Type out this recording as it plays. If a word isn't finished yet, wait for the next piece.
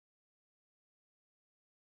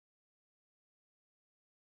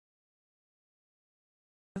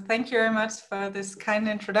thank you very much for this kind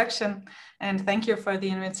introduction, and thank you for the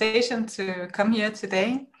invitation to come here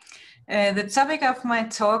today. The topic of my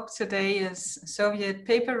talk today is Soviet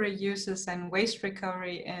paper reuses and waste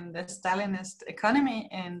recovery in the Stalinist economy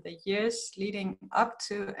in the years leading up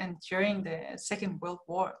to and during the Second World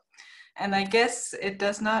War. And I guess it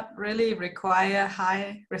does not really require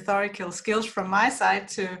high rhetorical skills from my side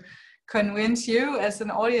to convince you as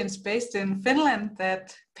an audience based in Finland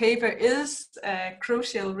that paper is a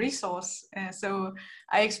crucial resource. So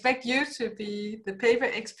I expect you to be the paper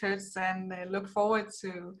experts, and look forward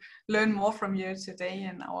to learn more from you today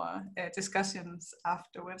in our discussions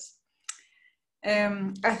afterwards.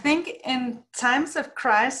 I think in times of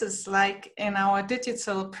crisis, like in our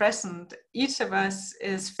digital present, each of us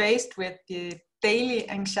is faced with the daily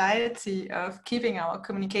anxiety of keeping our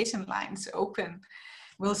communication lines open.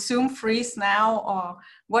 Will Zoom freeze now, or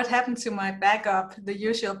what happened to my backup, the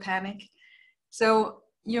usual panic. So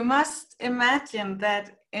you must imagine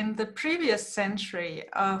that in the previous century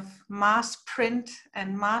of mass print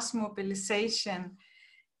and mass mobilization,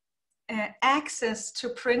 access to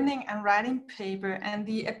printing and writing paper and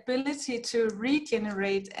the ability to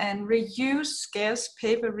regenerate and reuse scarce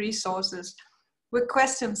paper resources were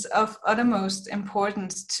questions of utmost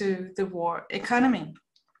importance to the war economy.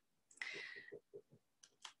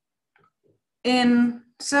 In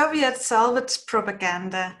Soviet salvage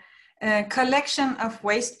propaganda, a collection of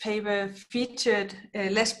waste paper featured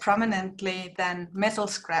less prominently than metal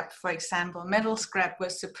scrap, for example. Metal scrap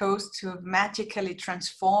was supposed to magically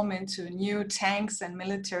transform into new tanks and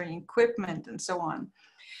military equipment and so on.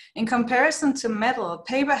 In comparison to metal,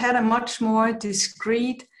 paper had a much more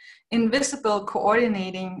discreet, invisible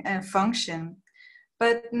coordinating function.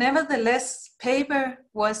 But nevertheless, paper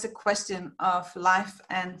was a question of life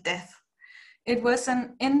and death. It was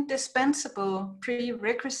an indispensable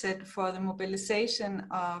prerequisite for the mobilization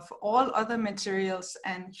of all other materials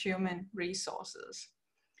and human resources.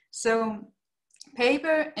 So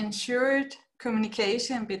paper ensured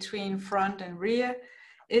communication between front and rear.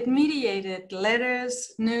 It mediated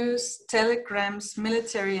letters, news, telegrams,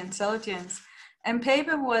 military intelligence, and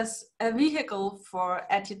paper was a vehicle for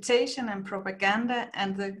agitation and propaganda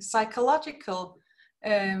and the psychological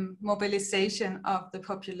mobilization of the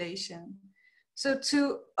population. So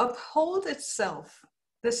to uphold itself,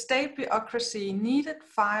 the state bureaucracy needed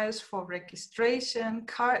files for registration,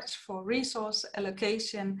 cards for resource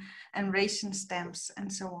allocation, and ration stamps,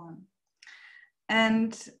 and so on.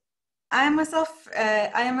 And I myself,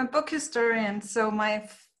 I am a book historian, so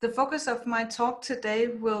the focus of my talk today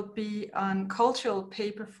will be on cultural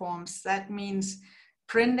paper forms. That means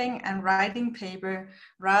printing and writing paper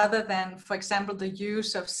rather than, for example, the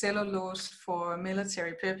use of cellulose for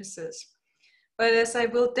military purposes. But as I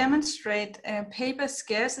will demonstrate, paper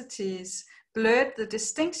scarcities blurred the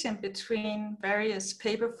distinction between various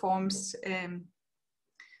paper forms.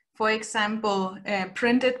 For example,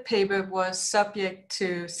 printed paper was subject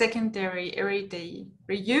to secondary everyday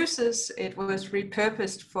reuses. It was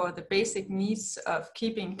repurposed for the basic needs of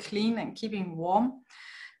keeping clean and keeping warm.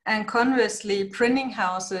 And conversely, printing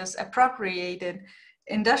houses appropriated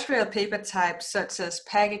industrial paper types such as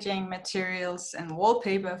packaging materials and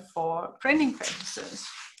wallpaper for printing purposes.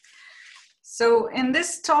 So in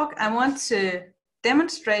this talk, I want to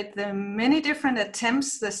demonstrate the many different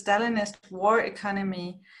attempts the Stalinist war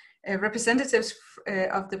economy, representatives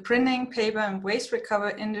of the printing, paper and waste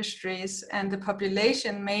recovery industries and the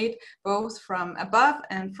population made both from above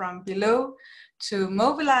and from below to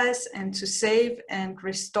mobilize and to save and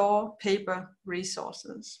restore paper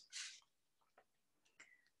resources.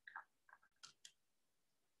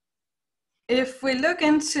 If we look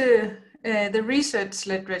into the research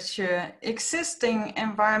literature, existing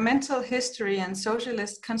environmental history and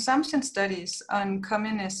socialist consumption studies on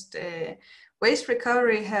communist waste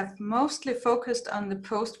recovery have mostly focused on the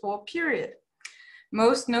post-war period.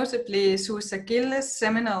 Most notably, Soiuzutil's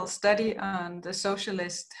seminal study on the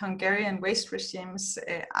socialist Hungarian waste regimes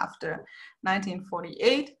after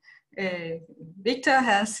 1948. Victor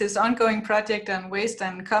has his ongoing project on waste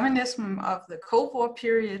and communism of the Cold War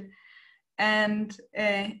period. And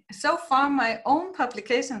so far, my own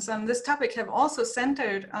publications on this topic have also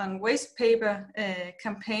centered on waste paper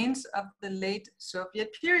campaigns of the late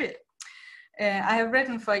Soviet period. I have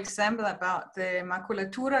written, for example, about the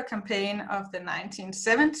Maculatura campaign of the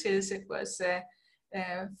 1970s. It was a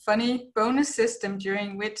funny bonus system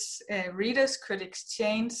during which readers could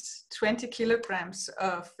exchange 20 kilograms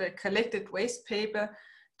of collected waste paper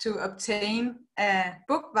to obtain a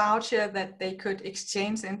book voucher that they could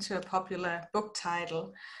exchange into a popular book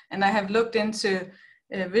title. And I have looked into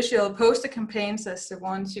visual poster campaigns as the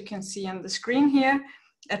ones you can see on the screen here.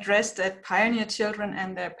 addressed at pioneer children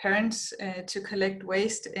and their parents to collect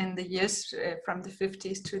waste in the years from the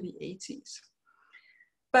 50s to the 80s.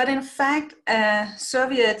 But in fact, a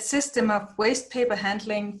Soviet system of waste paper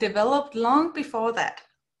handling developed long before that.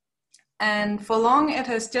 And for long, it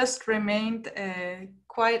has just remained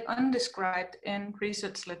quite undescribed in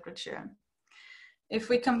research literature. If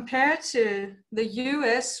we compare to the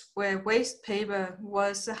US, where waste paper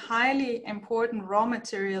was a highly important raw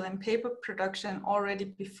material in paper production already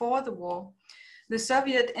before the war, the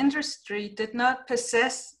Soviet industry did not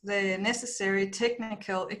possess the necessary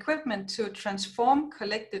technical equipment to transform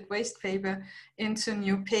collected waste paper into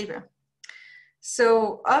new paper.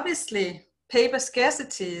 So obviously, paper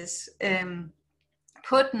scarcities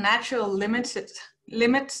put natural limits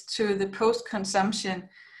to the post-consumption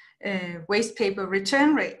waste paper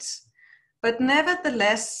return rates. But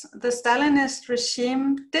nevertheless, the Stalinist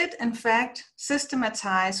regime did in fact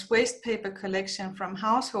systematize waste paper collection from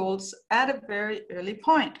households at a very early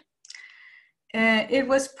point. It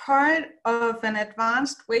was part of an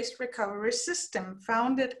advanced waste recovery system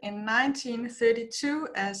founded in 1932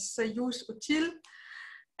 as Soiuzutil,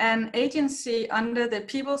 an agency under the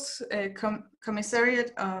People's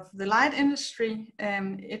Commissariat of the Light Industry.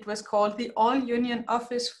 It was called the All-Union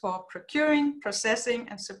Office for Procuring, Processing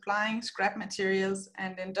and Supplying Scrap Materials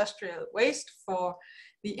and Industrial Waste for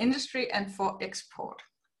the industry and for export.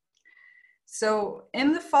 So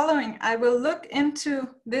in the following, I will look into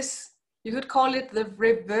this, you could call it the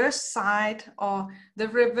reverse side or the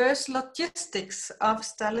reverse logistics of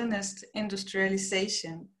Stalinist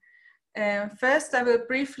industrialization. First, I will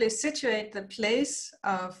briefly situate the place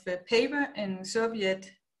of paper in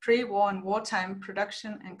Soviet pre-war and wartime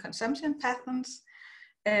production and consumption patterns.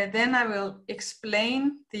 Then I will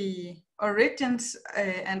explain the origins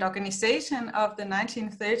and organization of the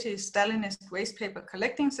 1930s Stalinist waste paper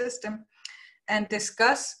collecting system and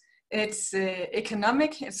discuss its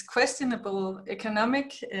questionable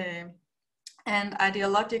economic and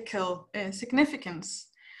ideological significance.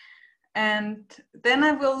 And then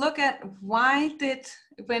I will look at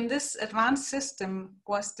when this advanced system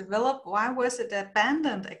was developed, why was it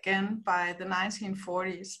abandoned again by the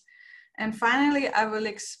 1940s? And finally, I will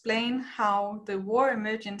explain how the war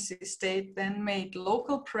emergency state then made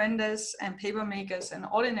local printers and paper makers and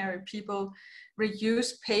ordinary people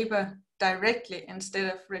reuse paper directly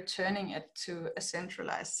instead of returning it to a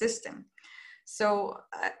centralized system. So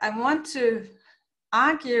I want to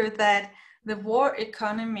argue that the war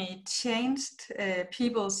economy changed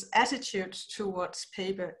people's attitudes towards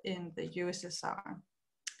paper in the USSR.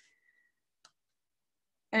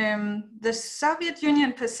 The Soviet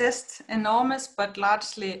Union possessed enormous but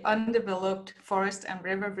largely undeveloped forest and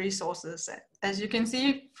river resources. As you can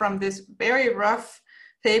see from this very rough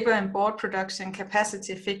paper and board production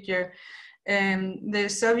capacity figure, the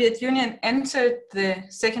Soviet Union entered the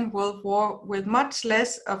Second World War with much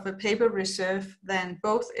less of a paper reserve than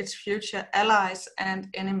both its future allies and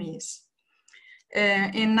enemies.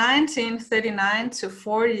 In 1939 to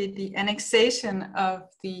 40, the annexation of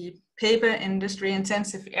the paper industry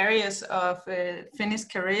intensive areas of Finnish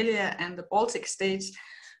Karelia and the Baltic states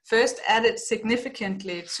first added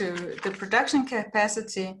significantly to the production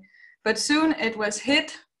capacity, but soon it was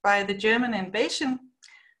hit by the German invasion,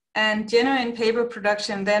 and genuine paper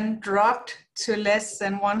production then dropped to less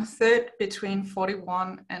than 1/3 between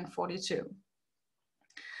 41 and 42.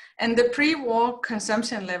 And the pre-war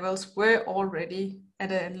consumption levels were already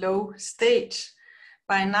at a low stage.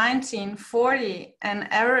 By 1940, an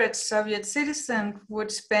average Soviet citizen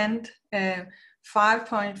would spend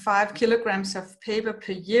 5.5 kilograms of paper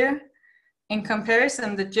per year. In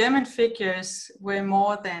comparison, the German figures were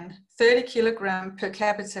more than 30 kilograms per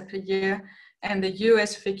capita per year, and the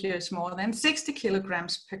US figures more than 60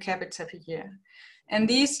 kilograms per capita per year. And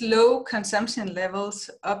these low consumption levels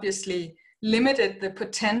obviously limited the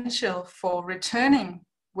potential for returning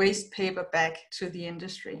waste paper back to the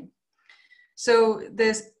industry. So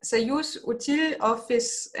the Soiuzutil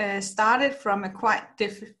office started from a quite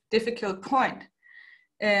difficult point.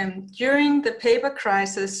 During the paper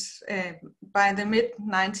crisis by the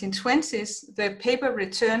mid-1920s, the paper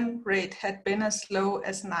return rate had been as low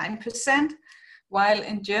as 9%, while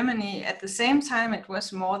in Germany at the same time it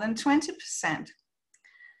was more than 20%.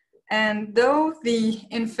 And though the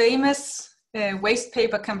infamous waste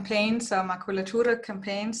paper campaigns or maculatura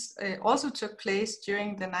campaigns also took place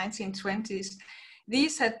during the 1920s,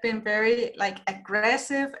 these had been very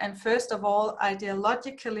aggressive and first of all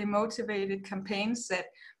ideologically motivated campaigns that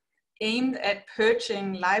aimed at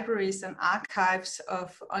purging libraries and archives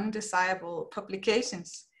of undesirable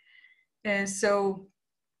publications. So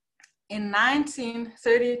in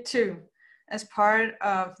 1932, as part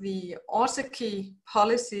of the autarky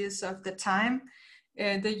policies of the time,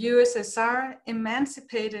 the USSR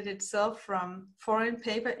emancipated itself from foreign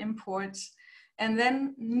paper imports and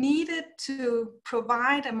then needed to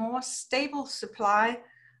provide a more stable supply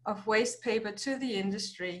of waste paper to the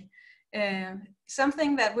industry,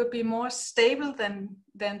 something that would be more stable than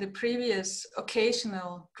the previous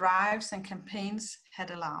occasional drives and campaigns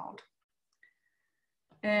had allowed.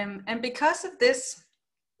 And because of this,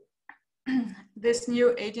 this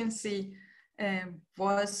new agency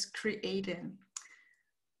was created.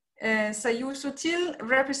 Soiuzutil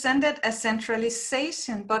represented a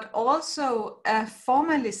centralization, but also a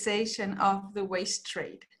formalization of the waste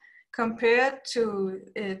trade, compared to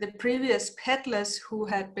the previous peddlers who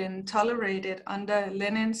had been tolerated under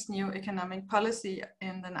Lenin's new economic policy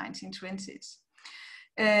in the 1920s.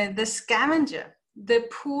 The scavenger, the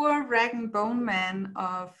poor rag and bone man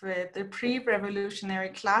of the pre-revolutionary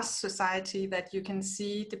class society that you can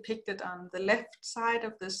see depicted on the left side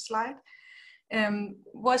of this slide,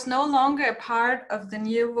 was no longer a part of the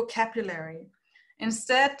new vocabulary.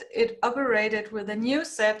 Instead, it operated with a new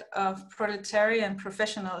set of proletarian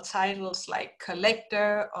professional titles like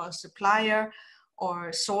collector or supplier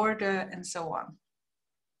or sorter and so on.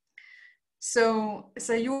 So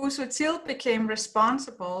Soiuzutil became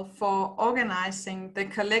responsible for organizing the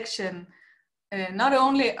collection not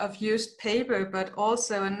only of used paper, but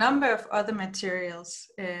also a number of other materials,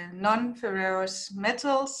 non-ferrous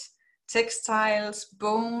metals, textiles,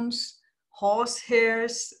 bones, horse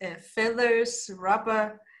hairs, feathers,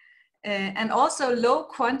 rubber, and also low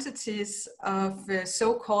quantities of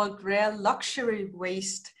so-called rare luxury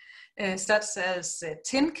waste, such as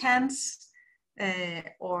tin cans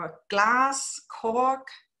or glass, cork,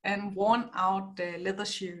 and worn out leather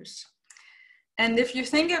shoes. And if you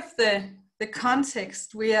think of the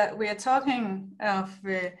context, we are talking of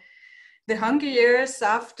the Hunger years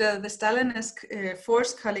after the Stalinist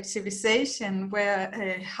forced collectivization,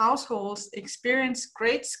 where households experienced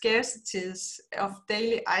great scarcities of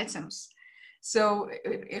daily items. So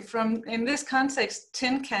in this context,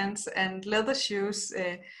 tin cans and leather shoes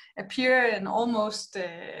appear in almost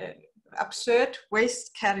absurd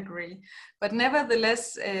waste category, but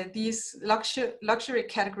nevertheless, these luxury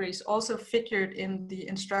categories also figured in the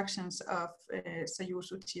instructions of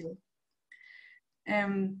Soiuzutil.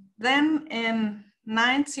 Then in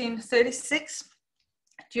 1936,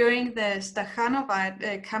 during the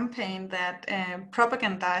Stakhanovite campaign that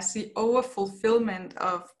propagandized the overfulfillment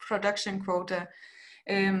of production quota,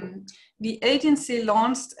 the agency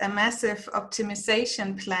launched a massive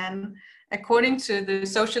optimization plan according to the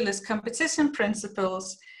socialist competition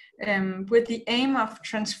principles, with the aim of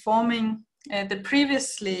transforming the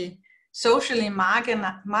previously socially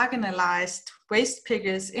marginalized waste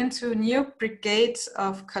pickers into new brigades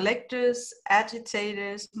of collectors,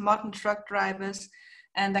 agitators, modern truck drivers,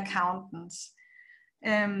 and accountants.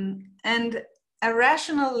 And a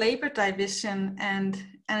rational labor division and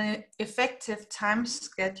an effective time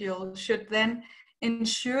schedule should then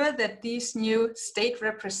ensure that these new state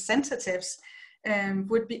representatives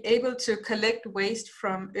would be able to collect waste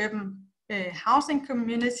from urban housing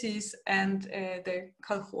communities and the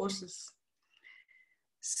colhoses.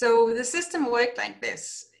 So the system worked like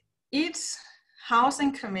this. Each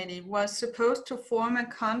housing committee was supposed to form a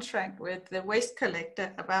contract with the waste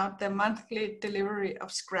collector about the monthly delivery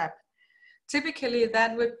of scrap. Typically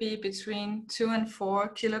that would be between 2 and 4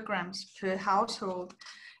 kilograms per household.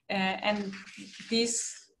 And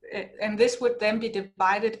this would then be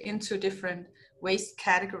divided into different waste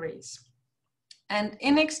categories. And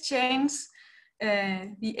in exchange,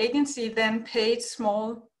 the agency then paid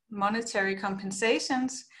small monetary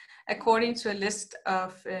compensations according to a list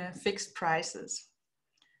of fixed prices.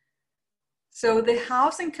 So the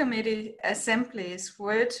housing committee assemblies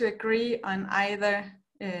were to agree on either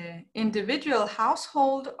individual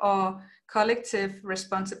household or collective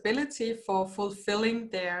responsibility for fulfilling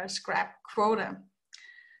their scrap quota.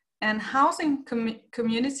 And housing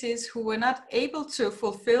communities who were not able to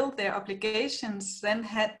fulfill their obligations then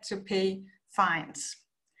had to pay fines.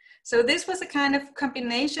 So this was a kind of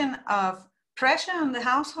combination of pressure on the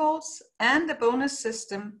households and the bonus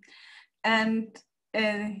system. And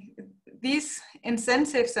these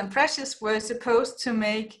incentives and pressures were supposed to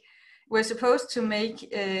make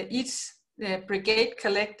each brigade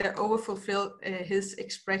collector overfulfill his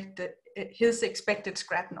expected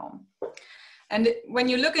scrap norm. And when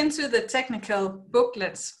you look into the technical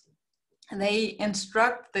booklets, they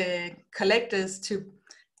instruct the collectors to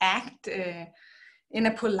act in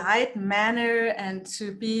a polite manner and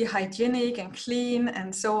to be hygienic and clean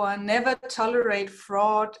and so on, never tolerate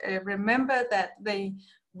fraud. Remember that they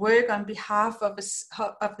work on behalf of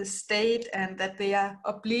the state, and that they are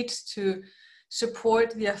obliged to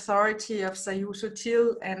support the authority of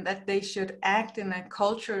Soiuzutil, and that they should act in a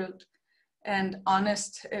cultural and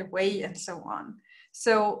honest way, and so on.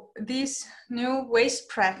 So these new waste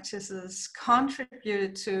practices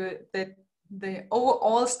contributed to the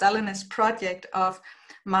overall Stalinist project of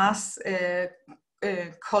mass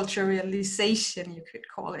culturalization, you could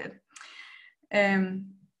call it.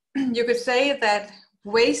 You could say that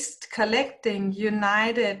waste collecting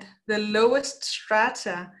united the lowest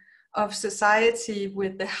strata of society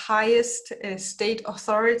with the highest state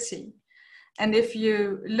authority. And if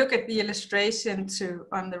you look at the illustration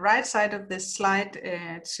on the right side of this slide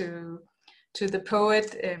to the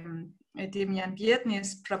poet Demian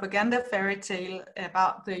Biedny's propaganda fairy tale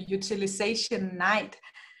about the utilization knight,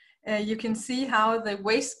 you can see how the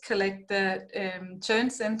waste collector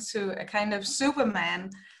turns into a kind of Superman,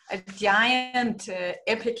 a giant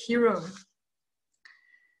epic hero.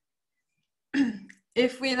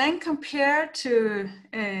 If we then compare to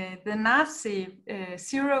the Nazi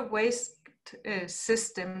zero waste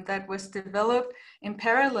system that was developed in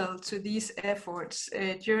parallel to these efforts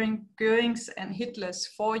during Göring's and Hitler's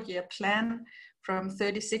 4-year plan from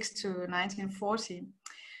 1936 to 1940,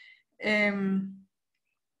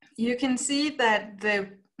 you can see that the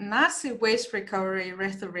Nazi waste recovery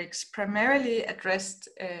rhetorics primarily addressed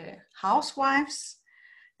housewives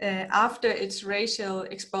after its racial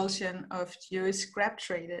expulsion of Jewish scrap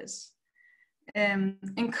traders.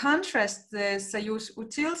 In contrast, the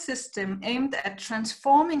Soiuzutil system aimed at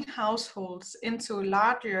transforming households into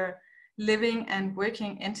larger living and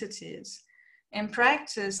working entities. In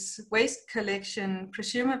practice, waste collection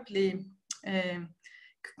presumably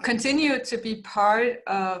continued to be part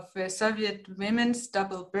of Soviet women's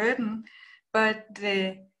double burden, but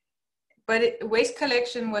waste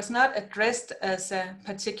collection was not addressed as a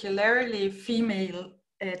particularly female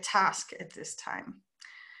task at this time.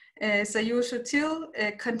 Soiuzutil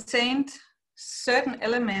contained certain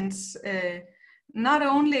elements not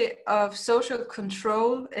only of social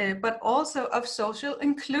control, but also of social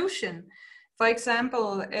inclusion. For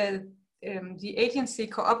example, the agency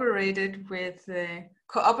cooperated with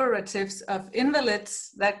cooperatives of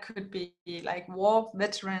invalids that could be like war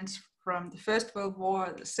veterans from the First World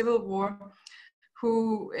War, the Civil War,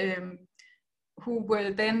 who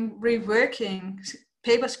were then reworking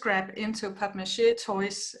paper scrap into papier-mâché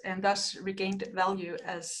toys and thus regained value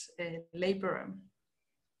as a laborer.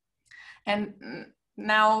 And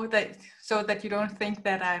now so that you don't think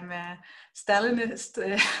that I'm a Stalinist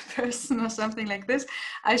person or something like this,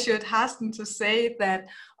 I should hasten to say that,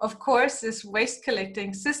 of course, this waste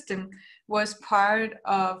collecting system was part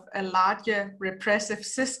of a larger repressive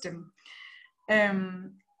system.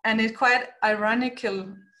 And it quite ironically,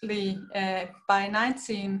 by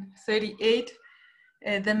 1938,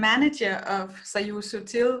 the manager of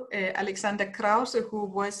Soiuzutil, Alexander Krause, who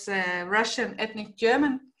was a Russian ethnic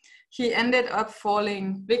German, he ended up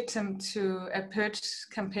falling victim to a purge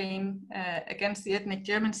campaign against the ethnic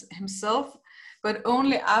Germans himself, but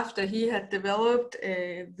only after he had developed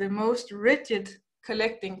the most rigid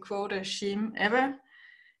collecting quota regime ever.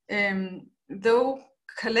 Though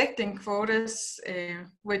collecting quotas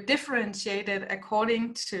were differentiated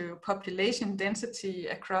according to population density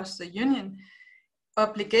across the Union,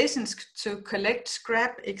 obligations to collect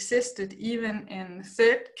scrap existed even in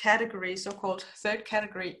third category, so-called third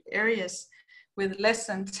category areas with less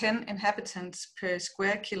than 10 inhabitants per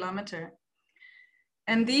square kilometer.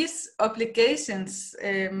 And these obligations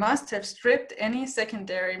must have stripped any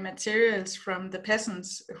secondary materials from the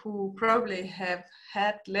peasants, who probably have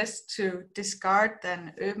had less to discard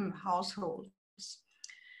than urban households.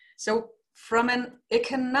 So from an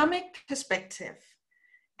economic perspective,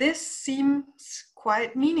 this seems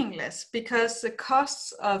quite meaningless, because the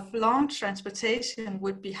costs of long transportation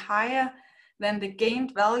would be higher than the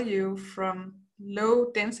gained value from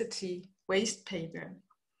low density waste paper.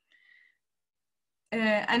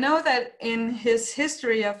 I know that in his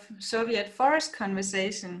History of Soviet Forest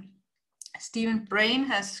Conservation, Stephen Brain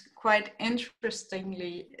has quite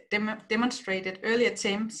interestingly demonstrated early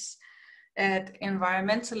attempts at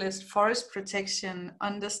environmentalist forest protection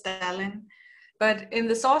under Stalin. But in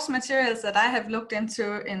the source materials that I have looked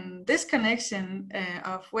into in this connection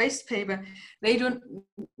of waste paper, they do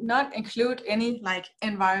not include any like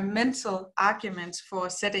environmental arguments for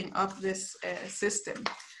setting up this system.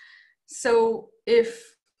 So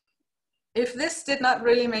if this did not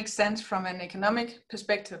really make sense from an economic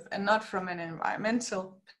perspective and not from an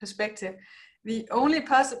environmental perspective, the only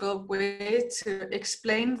possible way to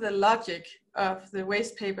explain the logic of the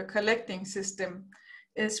waste paper collecting system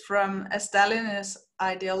is from a Stalinist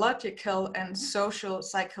ideological and social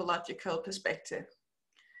psychological perspective.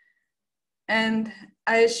 And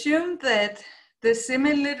I assume that the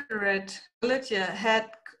semi-literate villager had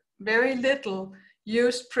very little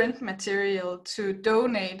used print material to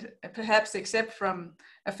donate, perhaps except from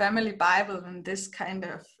a family Bible and this kind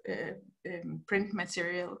of print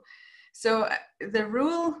material. So the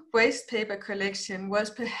rural waste paper collection was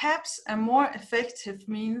perhaps a more effective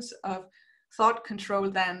means of thought control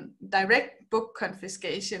than direct book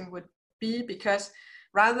confiscation would be, because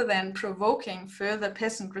rather than provoking further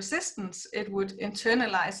peasant resistance, it would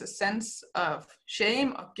internalize a sense of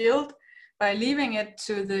shame or guilt by leaving it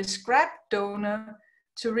to the scrap donor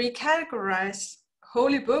to recategorize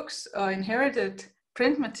holy books or inherited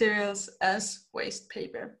print materials as waste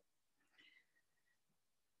paper.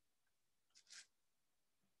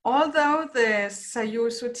 Although the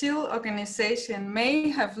Soiuzutil organization may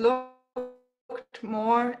have looked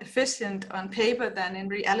more efficient on paper than in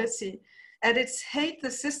reality, at its height, the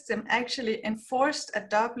system actually enforced a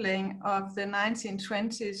doubling of the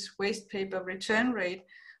 1920s waste paper return rate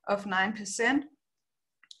of 9%,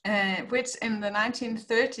 which in the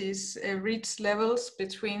 1930s reached levels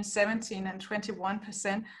between 17 and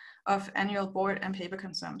 21% of annual board and paper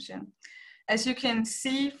consumption. As you can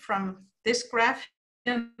see from this graph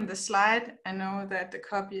in the slide, I know that the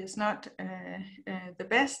copy is not the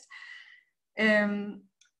best.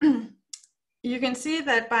 You can see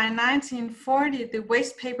that by 1940, the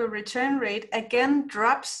waste paper return rate again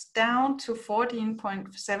drops down to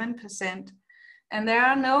 14.7%. And there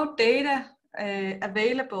are no data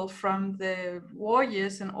available from the war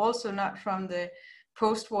years and also not from the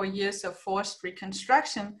post-war years of forced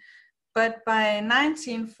reconstruction. But by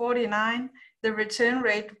 1949, the return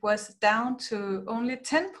rate was down to only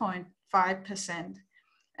 10.5%.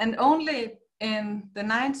 And only in the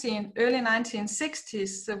early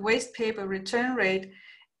 1960s, the waste paper return rate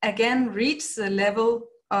again reached the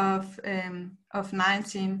level of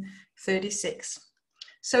 1936.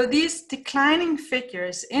 So these declining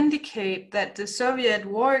figures indicate that the Soviet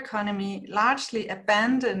war economy largely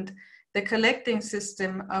abandoned the collecting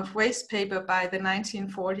system of waste paper by the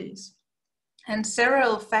 1940s. And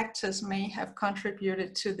several factors may have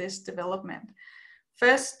contributed to this development.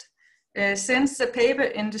 First, since the paper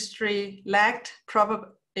industry lacked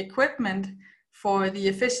proper equipment for the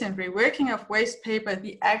efficient reworking of waste paper,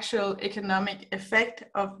 the actual economic effect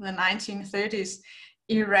of the 1930s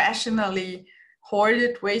irrationally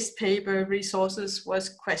hoarded waste paper resources was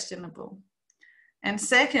questionable. And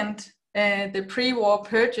second, the pre-war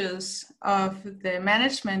purges of the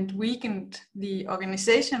management weakened the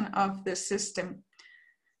organization of the system.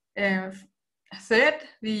 Third,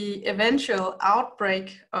 the eventual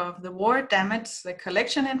outbreak of the war damaged the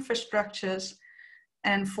collection infrastructures.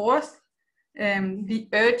 And fourth, the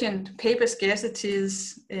urgent paper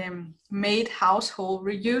scarcities made household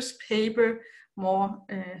reuse paper more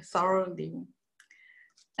thoroughly.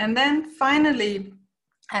 And then finally,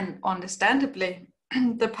 and understandably,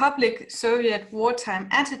 the public Soviet wartime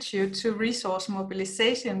attitude to resource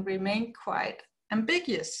mobilization remained quite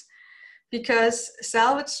ambiguous, because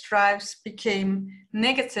salvage drives became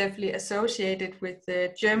negatively associated with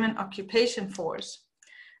the German occupation force.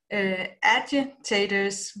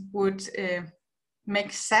 Agitators would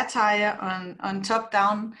make satire on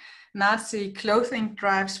top-down Nazi clothing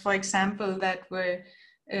drives, for example, that were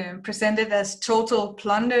presented as total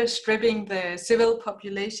plunder, stripping the civil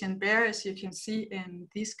population bare, as you can see in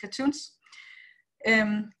these cartoons.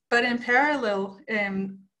 But in parallel,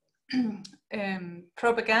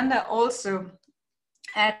 propaganda also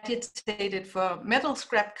agitated for metal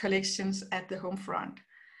scrap collections at the home front.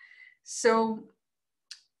 So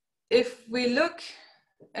if we look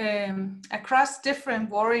across different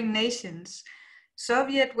warring nations,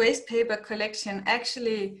 Soviet waste paper collection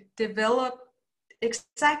actually developed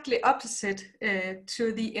exactly opposite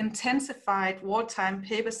to the intensified wartime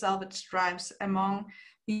paper salvage drives among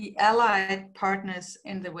the Allied partners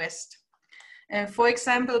in the West. For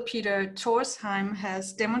example, Peter Torsheim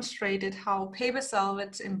has demonstrated how paper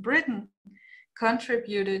salvage in Britain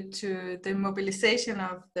contributed to the mobilization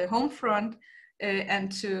of the home front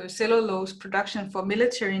and to cellulose production for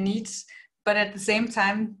military needs, but at the same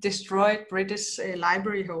time destroyed British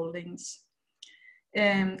library holdings.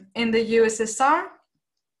 In the USSR,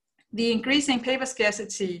 the increasing paper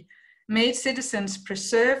scarcity made citizens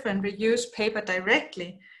preserve and reuse paper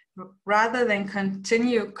directly rather than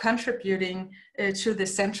continue contributing to the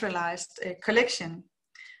centralized collection.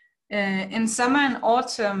 In summer and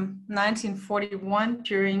autumn 1941,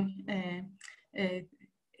 during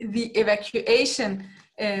the evacuation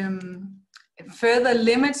further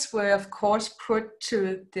limits were, of course, put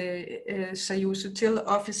to the Soiuzutil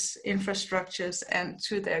office infrastructures and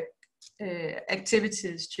to their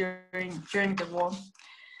activities during the war.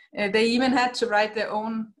 They even had to write their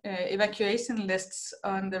own evacuation lists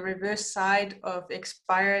on the reverse side of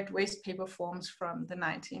expired waste paper forms from the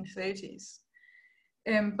 1930s.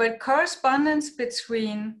 But correspondence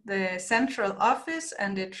between the central office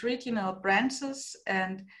and its regional branches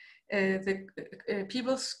and the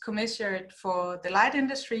People's Commissariat for the Light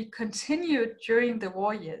Industry continued during the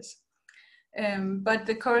war years. But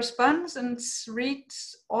the correspondence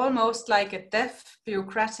reads almost like a deaf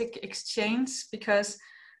bureaucratic exchange, because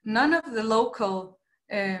none of the local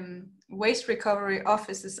waste recovery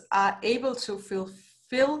offices are able to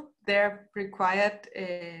fulfill their required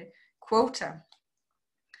quota.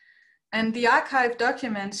 And the archive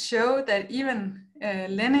documents show that even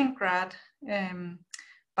Leningrad,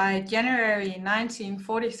 by January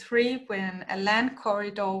 1943, when a land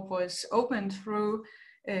corridor was opened through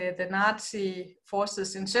the Nazi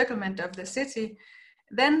forces' encirclement of the city,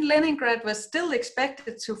 then Leningrad was still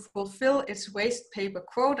expected to fulfill its waste paper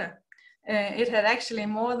quota. It had actually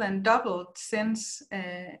more than doubled since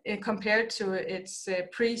compared to its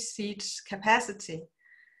pre-siege capacity.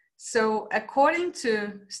 So according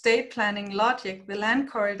to state planning logic, the land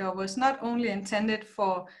corridor was not only intended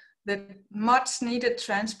for the much needed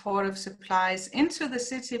transport of supplies into the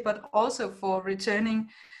city, but also for returning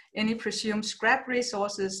any presumed scrap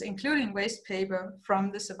resources, including waste paper,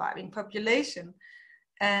 from the surviving population,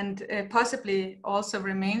 and possibly also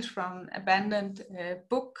remains from abandoned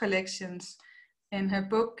book collections. In her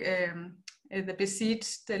book, The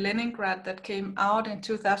Besieged Leningrad, that came out in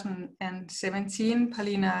 2017,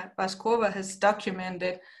 Polina Baskova has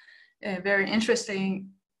documented very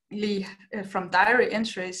interestingly from diary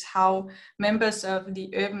entries how members of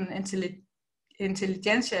the urban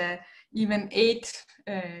intelligentsia even ate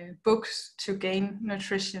books to gain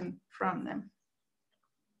nutrition from them.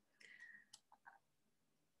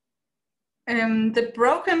 The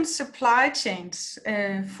broken supply chains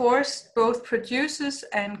forced both producers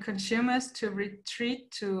and consumers to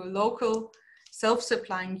retreat to local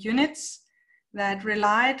self-supplying units that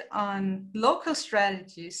relied on local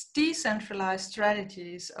strategies, decentralized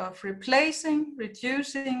strategies of replacing,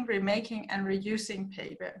 reducing, remaking, and reusing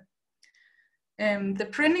paper. The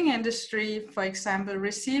printing industry, for example,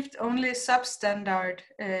 received only substandard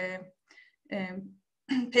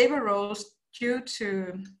paper rolls due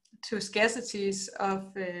to scarcities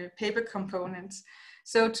of paper components.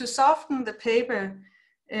 So to soften the paper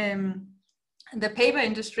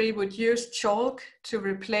industry would use chalk to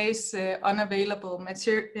replace unavailable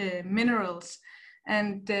minerals.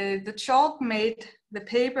 And the chalk made the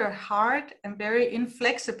paper hard and very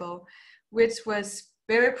inflexible, which was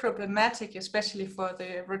very problematic, especially for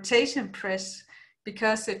the rotation press,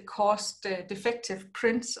 because it caused defective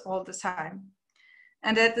prints all the time.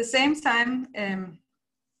 And at the same time,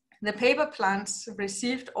 the paper plants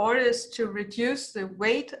received orders to reduce the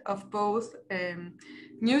weight of both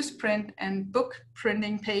newsprint and book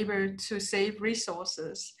printing paper to save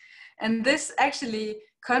resources. And this actually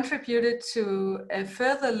contributed to a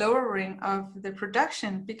further lowering of the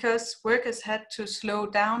production, because workers had to slow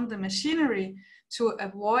down the machinery to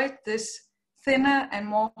avoid this thinner and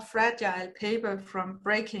more fragile paper from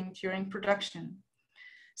breaking during production.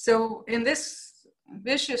 So in this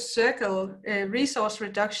vicious circle, resource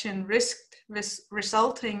reduction risked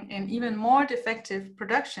resulting in even more defective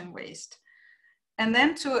production waste. And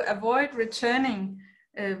then to avoid returning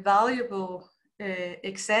valuable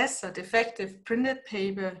excess or defective printed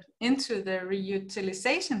paper into the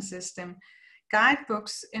reutilization system,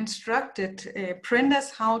 guidebooks instructed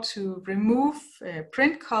printers how to remove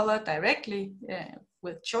print color directly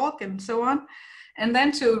with chalk and so on, and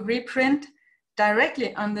then to reprint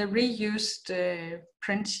directly on the reused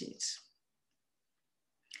print sheets.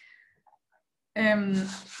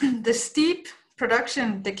 The steep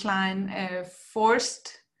production decline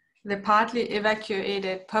forced the partly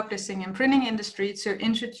evacuated publishing and printing industry to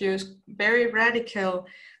introduce very radical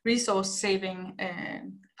resource-saving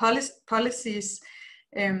policies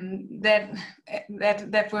that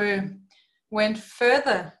went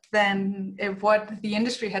further than what the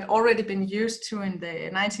industry had already been used to in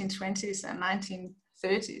the 1920s and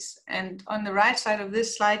 1930s. And on the right side of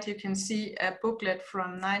this slide, you can see a booklet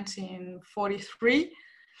from 1943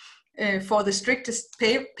 for the strictest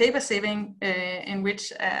paper saving, in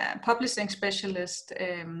which a publishing specialist,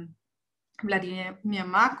 Vladimir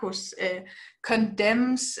Marcus,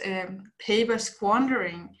 condemns paper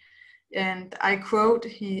squandering. And I quote,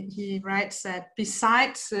 he writes that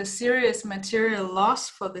besides the serious material loss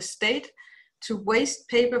for the state, to waste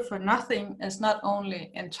paper for nothing is not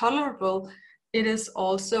only intolerable, it is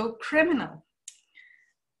also criminal.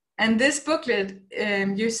 And this booklet,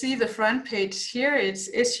 you see the front page here, it's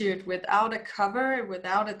issued without a cover,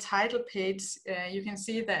 without a title page. You can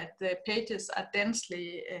see that the pages are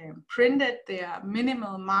densely printed, there are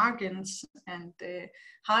minimal margins and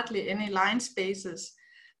hardly any line spaces.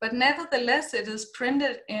 But nevertheless, it is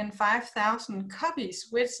printed in 5,000 copies,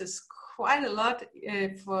 which is quite a lot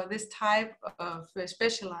for this type of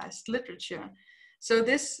specialized literature. So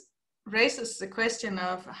this raises the question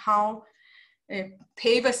of how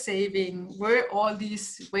paper saving were all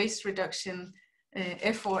these waste reduction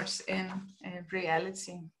efforts in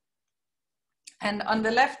reality. And on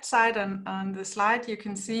the left side on the slide, you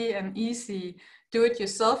can see an easy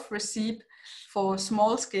do-it-yourself recipe for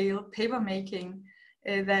small-scale paper making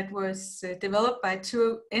that was developed by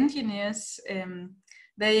two engineers.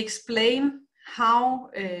 They explain how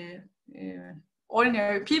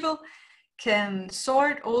ordinary people can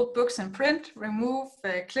sort old books and print, remove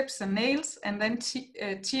clips and nails, and then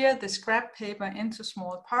tear the scrap paper into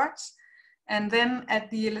small parts. And then at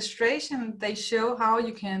the illustration, they show how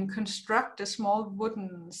you can construct a small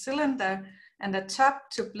wooden cylinder and a top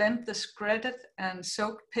to blend the shredded and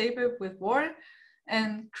soaked paper with water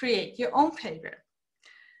and create your own paper.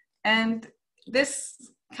 And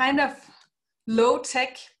this kind of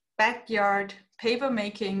low-tech backyard paper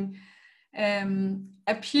making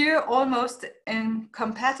appear almost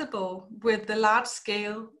incompatible with the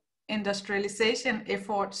large-scale industrialization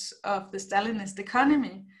efforts of the Stalinist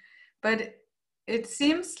economy. But it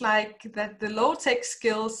seems like that the low-tech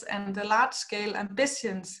skills and the large-scale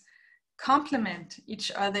ambitions complement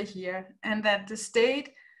each other here, and that the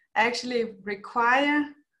state actually require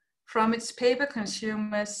from its paper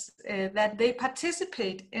consumers that they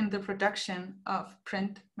participate in the production of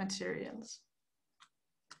print materials.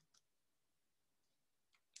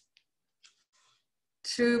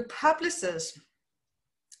 To publishers,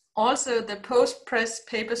 also the post-press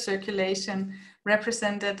paper circulation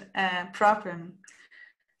represented a problem.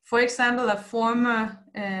 For example, a former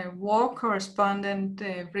war correspondent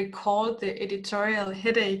recalled the editorial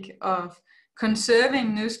headache of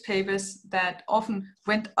conserving newspapers that often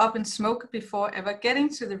went up in smoke before ever getting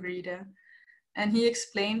to the reader. And he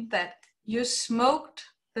explained that you smoked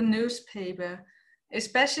the newspaper,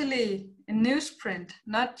 especially in newsprint,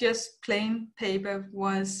 not just plain paper,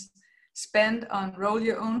 was spent on roll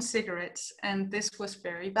your own cigarettes, and this was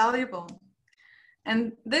very valuable.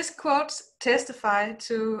 And these quotes testify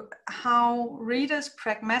to how readers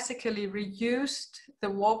pragmatically reused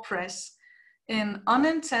the war press in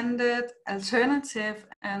unintended, alternative,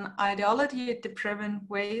 and ideology-driven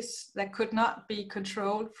ways that could not be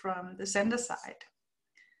controlled from the sender side.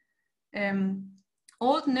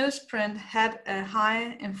 Old newsprint had a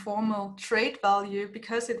high informal trade value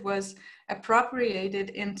because it was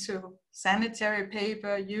appropriated into sanitary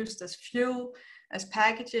paper, used as fuel, as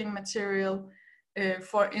packaging material,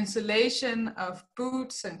 for insulation of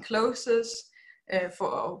boots and clothes,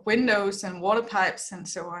 for windows and water pipes and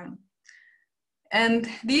so on. And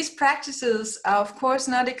these practices are of course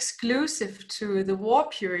not exclusive to the war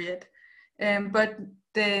period, but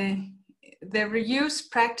the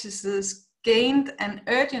reuse practices gained an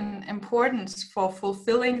urgent importance for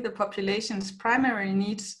fulfilling the population's primary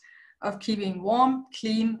needs of keeping warm,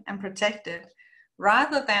 clean, and protected,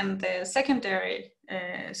 rather than the secondary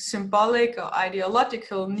symbolic or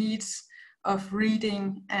ideological needs of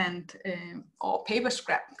reading and or paper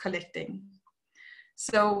scrap collecting.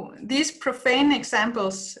 So these profane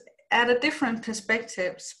examples add different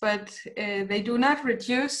perspectives, but they do not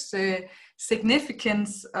reduce the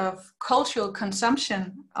significance of cultural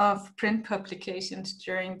consumption of print publications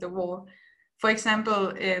during the war. For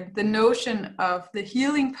example, the notion of the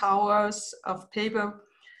healing powers of paper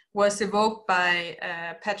was evoked by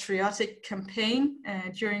a patriotic campaign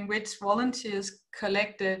during which volunteers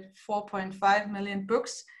collected 4.5 million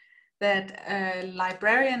books that a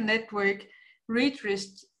librarian network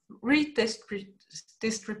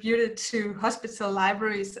redistributed to hospital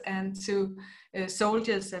libraries and to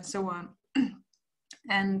soldiers and so on.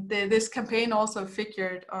 And this campaign also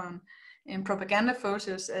figured in propaganda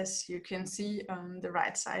photos, as you can see on the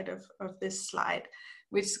right side of this slide,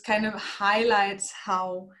 which kind of highlights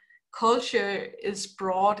how culture is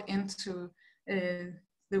brought into the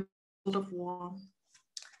world of war.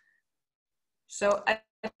 So I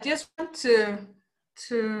just want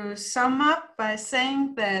to sum up by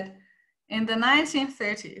saying that in the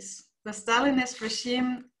 1930s, the Stalinist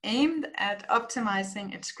regime aimed at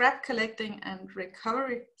optimizing its scrap collecting and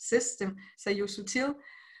recovery system, Soiuzutil,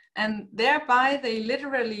 And thereby they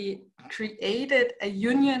literally created a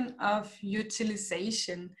union of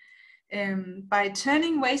utilization by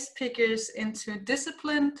turning waste pickers into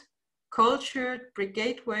disciplined, cultured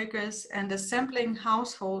brigade workers and assembling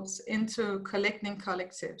households into collecting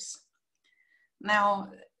collectives.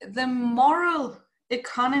 Now, the moral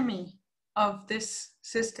economy of this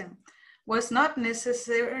system was not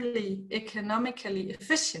necessarily economically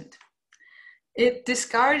efficient. It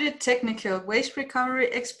discarded technical waste recovery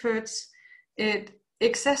experts. It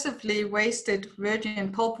excessively wasted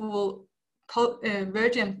virgin pulpwood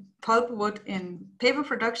in paper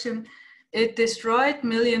production. It destroyed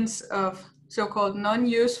millions of so-called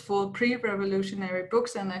non-useful pre-revolutionary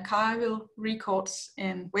books and archival records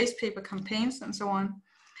in wastepaper campaigns and so on.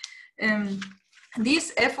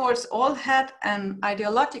 These efforts all had an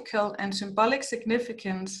ideological and symbolic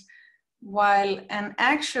significance, while an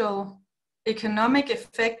actual economic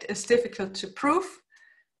effect is difficult to prove.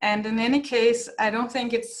 And in any case, I don't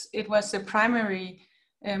think it was the primary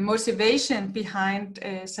motivation behind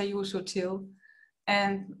Soiuzutil.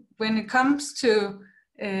 And when it comes to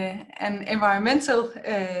an environmental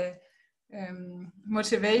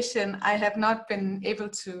motivation, I have not been able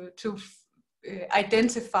to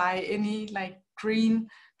identify any like green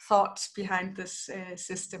thoughts behind this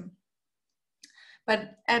system.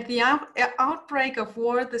 But at the outbreak of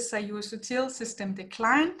war, the Soiuzutil system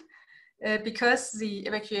declined because the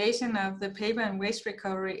evacuation of the paper and waste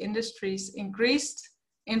recovery industries increased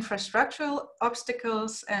infrastructural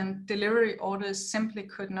obstacles and delivery orders simply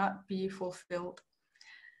could not be fulfilled.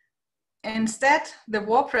 Instead, the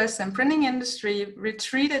war press and printing industry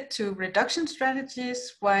retreated to reduction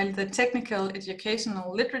strategies, while the technical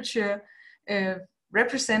educational literature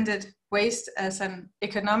represented waste as an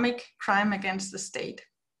economic crime against the state.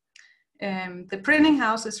 The printing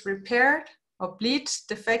houses repaired or bleached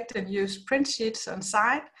defective used print sheets on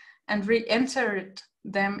site and re-entered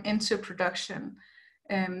them into production,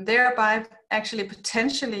 thereby actually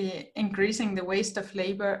potentially increasing the waste of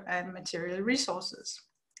labor and material resources.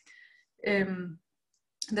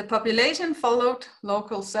 The population followed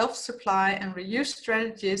local self-supply and reuse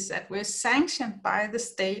strategies that were sanctioned by the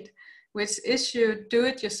state, which issued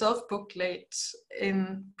do-it-yourself booklets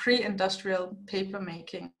in pre-industrial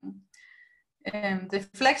papermaking. The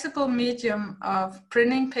flexible medium of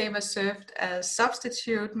printing paper served as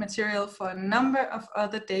substitute material for a number of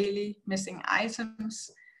other daily missing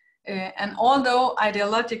items. And although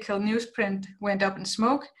ideological newsprint went up in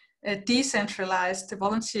smoke, decentralized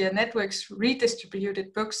volunteer networks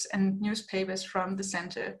redistributed books and newspapers from the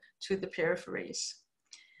center to the peripheries.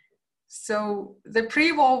 So the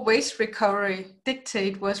pre-war waste recovery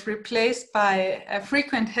dictate was replaced by a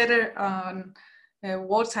frequent header on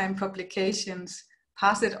wartime publications,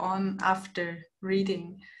 pass it on after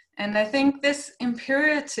reading. And I think this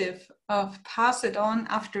imperative of pass it on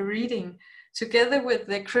after reading, together with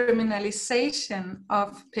the criminalization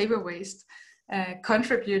of paper waste,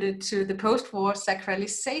 contributed to the post-war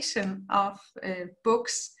sacralization of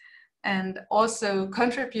books and also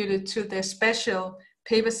contributed to the special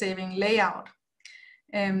paper-saving layout.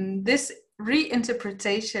 This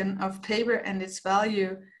reinterpretation of paper and its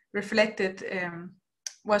value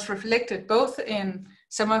was reflected both in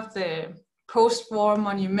some of the post-war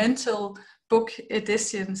monumental book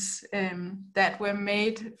editions that were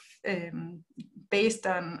made based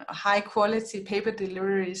on high quality paper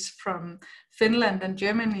deliveries from Finland and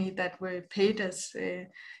Germany that were paid as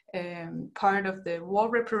part of the war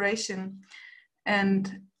reparation.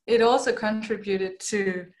 And it also contributed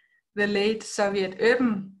to the late Soviet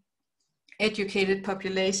urban educated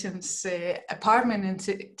populations' apartment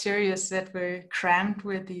interiors that were crammed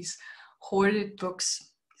with these hoarded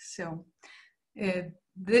books. So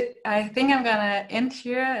I think I'm gonna end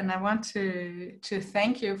here, and I want to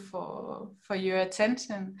thank you for your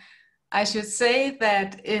attention. I should say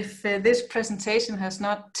that if this presentation has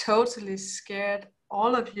not totally scared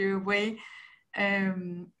all of you away,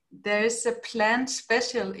 there is a planned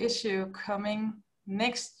special issue coming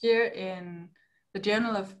next year in the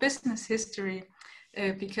Journal of Business History,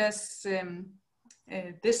 because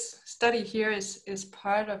this study here is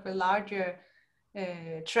part of a larger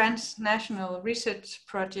transnational research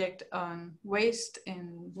project on waste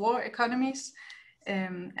in war economies.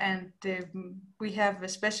 And we have a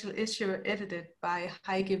special issue edited by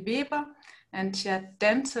Heike Weber and Chad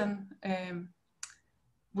Denton,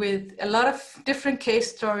 with a lot of different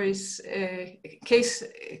case stories, case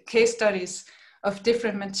studies of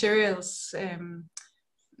different materials,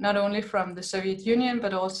 not only from the Soviet Union,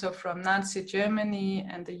 but also from Nazi Germany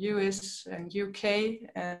and the US and UK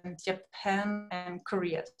and Japan and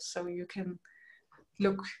Korea. So you can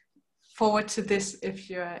look forward to this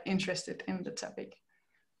if you're interested in the topic.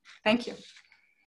 Thank you.